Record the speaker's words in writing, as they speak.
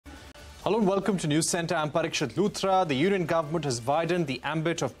Hello and welcome to Newscentre. I'm Parikshit Luthra. The Union government has widened the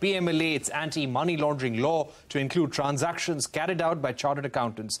ambit of PMLA, its anti-money laundering law, to include transactions carried out by chartered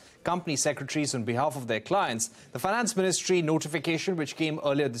accountants, company secretaries on behalf of their clients. The Finance Ministry notification, which came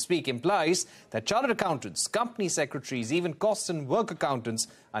earlier this week, implies that chartered accountants, company secretaries, even cost and work accountants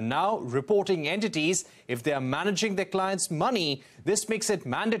are now reporting entities if they are managing their clients' money. This makes it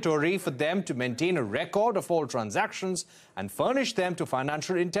mandatory for them to maintain a record of all transactions and furnish them to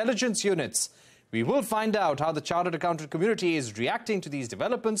financial intelligence units. We will find out how the chartered accountant community is reacting to these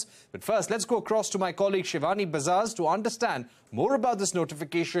developments. But first, let's go across to my colleague Shivani Bazaz to understand more about this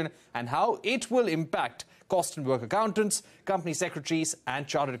notification and how it will impact cost and work accountants, company secretaries and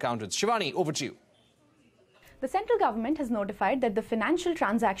chartered accountants. Shivani, over to you. The central government has notified that the financial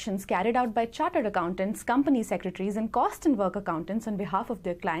transactions carried out by chartered accountants, company secretaries and cost and work accountants on behalf of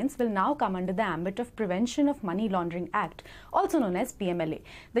their clients will now come under the ambit of Prevention of Money Laundering Act, also known as PMLA.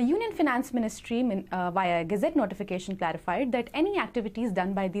 The Union Finance Ministry, via a Gazette notification, clarified that any activities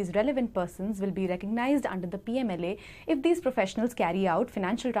done by these relevant persons will be recognized under the PMLA if these professionals carry out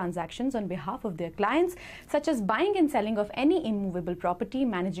financial transactions on behalf of their clients, such as buying and selling of any immovable property,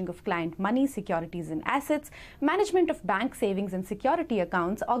 managing of client money, securities and assets, management of bank savings and security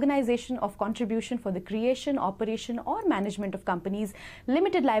accounts, organization of contribution for the creation, operation or management of companies,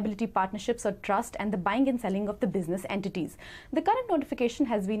 limited liability partnerships or trust, and the buying and selling of the business entities. The current notification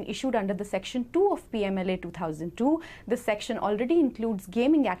has been issued under the Section 2 of PMLA 2002. This section already includes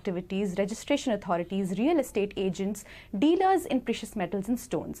gaming activities, registration authorities, real estate agents, dealers in precious metals and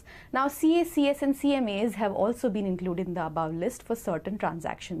stones. Now, CA, CS and CMAs have also been included in the above list for certain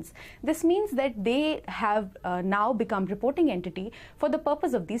transactions. This means that they have now become reporting entity for the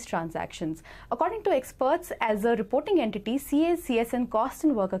purpose of these transactions. According to experts, as a reporting entity, CAs, CS and cost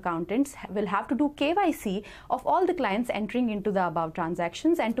and work accountants will have to do KYC of all the clients entering into the above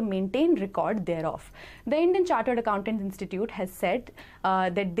transactions and to maintain record thereof. The Indian Chartered Accountants Institute has said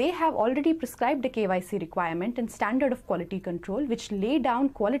that they have already prescribed a KYC requirement and standard of quality control which lay down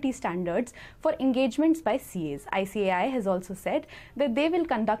quality standards for engagements by CAs. ICAI has also said that they will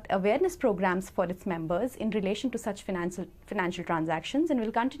conduct awareness programs for its members in relation to such financial transactions and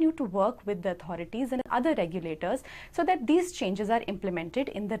will continue to work with the authorities and other regulators so that these changes are implemented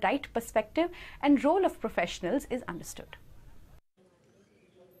in the right perspective and role of professionals is understood.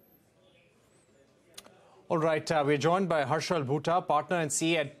 All right, we're joined by Harshal Bhuta, partner and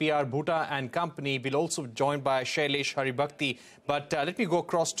CA at PR Bhuta and Company. We'll also be joined by Shailesh Haribhakti. But let me go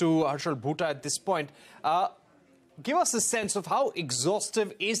across to Harshal Bhuta at this point. Give us a sense of how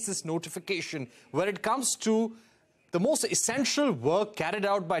exhaustive is this notification when it comes to the most essential work carried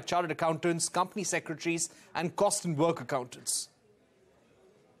out by chartered accountants, company secretaries and cost and work accountants.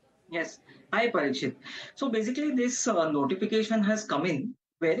 Yes. Hi, Parikshit. So basically this notification has come in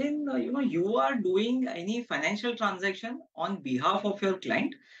wherein you are doing any financial transaction on behalf of your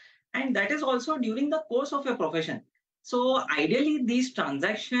client, and that is also during the course of your profession. So ideally, these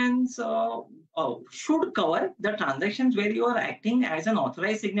transactions should cover the transactions where you are acting as an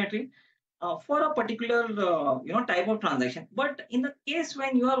authorized signatory for a particular type of transaction. But in the case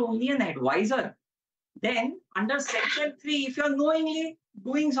when you are only an advisor, then under Section 3, if you are knowingly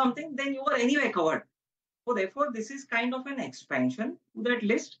doing something, then you are anyway covered. So therefore, this is kind of an expansion to that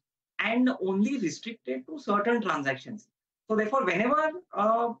list and only restricted to certain transactions. So therefore, whenever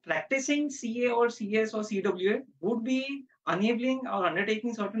practicing CA or CS or CWA would be enabling or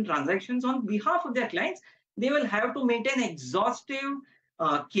undertaking certain transactions on behalf of their clients, they will have to maintain exhaustive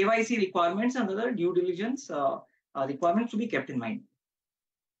KYC requirements and other due diligence requirements to be kept in mind.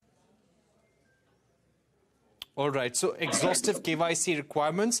 All right, so exhaustive KYC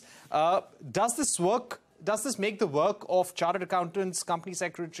requirements. Does this make the work of chartered accountants, company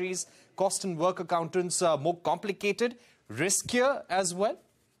secretaries, cost and work accountants more complicated, riskier as well?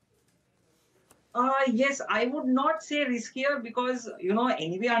 Yes, I would not say riskier because,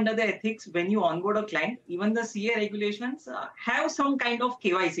 anyway, under the ethics, when you onboard a client, even the CA regulations have some kind of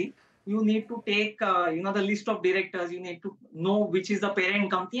KYC. You need to take, the list of directors, you need to know which is the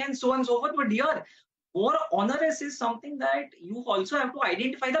parent company and so on and so forth. But here, more onerous is something that you also have to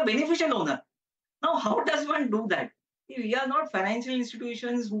identify the beneficial owner. Now, how does one do that? We are not financial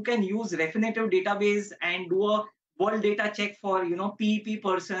institutions who can use Refinitiv database and do a world data check for, PEP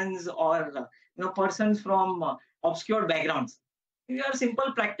persons or, persons from obscure backgrounds. We are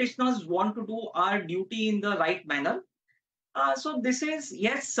simple practitioners, want to do our duty in the right manner. So this is,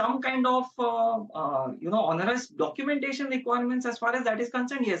 yes, some kind of, onerous documentation requirements as far as that is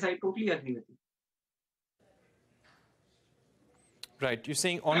concerned. Yes, I totally agree with you. Right, you're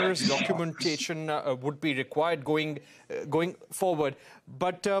saying onerous documentation would be required going forward.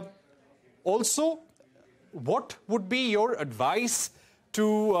 But Also, what would be your advice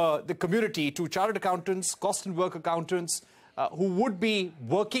to the community, to chartered accountants, cost and work accountants, who would be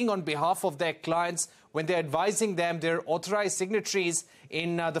working on behalf of their clients when they're advising them, they're authorized signatories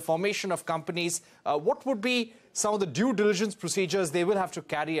in the formation of companies? What would be some of the due diligence procedures they will have to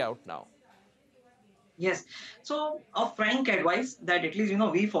carry out now? Yes. So a frank advice that at least,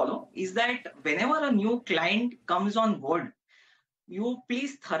 we follow is that whenever a new client comes on board, you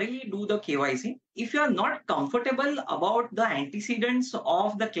please thoroughly do the KYC. If you are not comfortable about the antecedents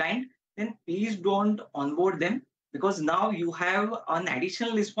of the client, then please don't onboard them, because now you have an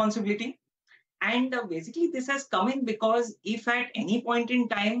additional responsibility. And basically, this has come in because if at any point in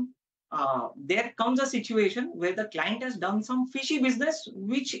time there comes a situation where the client has done some fishy business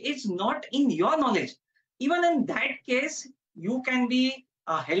which is not in your knowledge, even in that case, you can be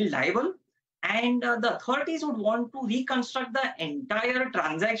held liable, and the authorities would want to reconstruct the entire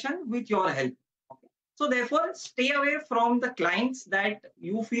transaction with your help. Okay? So therefore, stay away from the clients that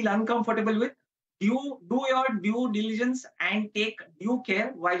you feel uncomfortable with. You do your due diligence and take due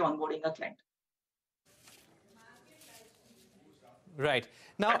care while onboarding a client. Right.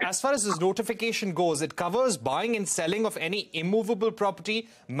 Now, as far as this notification goes, it covers buying and selling of any immovable property,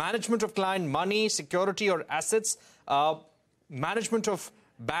 management of client money, security or assets, management of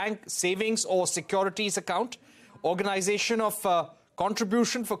bank savings or securities account, organization of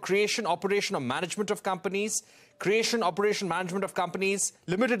contribution for creation, operation or management of companies, creation, operation, management of companies,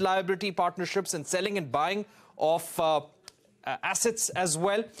 limited liability partnerships, and selling and buying of assets as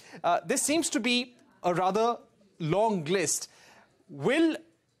well. This seems to be a rather long list. Will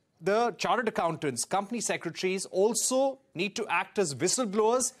the chartered accountants, company secretaries also need to act as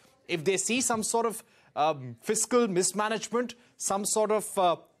whistleblowers if they see some sort of fiscal mismanagement, some sort of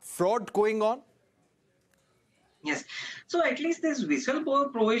fraud going on? Yes. So at least these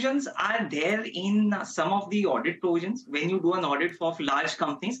whistleblower provisions are there in some of the audit provisions. When you do an audit for large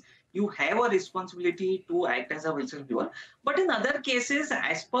companies, you have a responsibility to act as a whistleblower. But in other cases,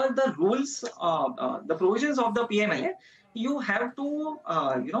 as per the rules, the provisions of the PMLA, you have to,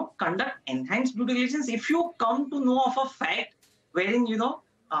 conduct enhanced due diligence if you come to know of a fact wherein,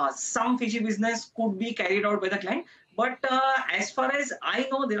 some fishy business could be carried out by the client. But as far as I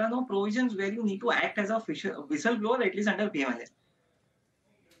know, there are no provisions where you need to act as a whistleblower, at least under PMLA.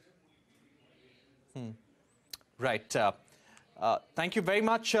 Right. Thank you very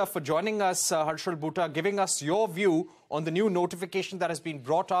much for joining us, Harshal Bhuta, giving us your view on the new notification that has been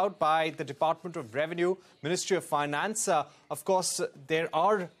brought out by the Department of Revenue, Ministry of Finance. Of course, there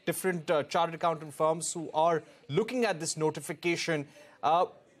are different chartered accountant firms who are looking at this notification.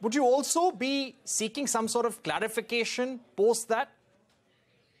 Would you also be seeking some sort of clarification post that?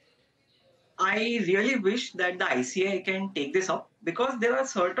 I really wish that the ICAI can take this up, because there are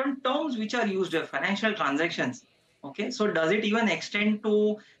certain terms which are used in financial transactions. Okay, so does it even extend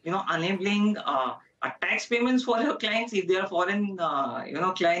to enabling tax payments for your clients if they are foreign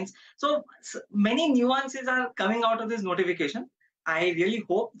clients? So many nuances are coming out of this notification. I really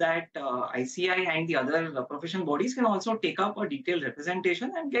hope that ICAI and the other professional bodies can also take up a detailed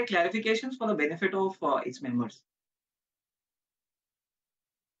representation and get clarifications for the benefit of its members.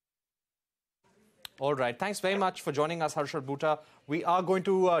 All right. Thanks very much for joining us, Harshal Bhuta. We are going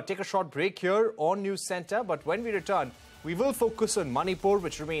to take a short break here on Newscentre, but when we return, we will focus on Manipur,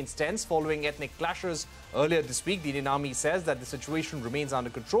 which remains tense following ethnic clashes earlier this week. The Indian Army says that the situation remains under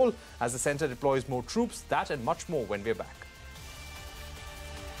control as the centre deploys more troops. That and much more when we're back.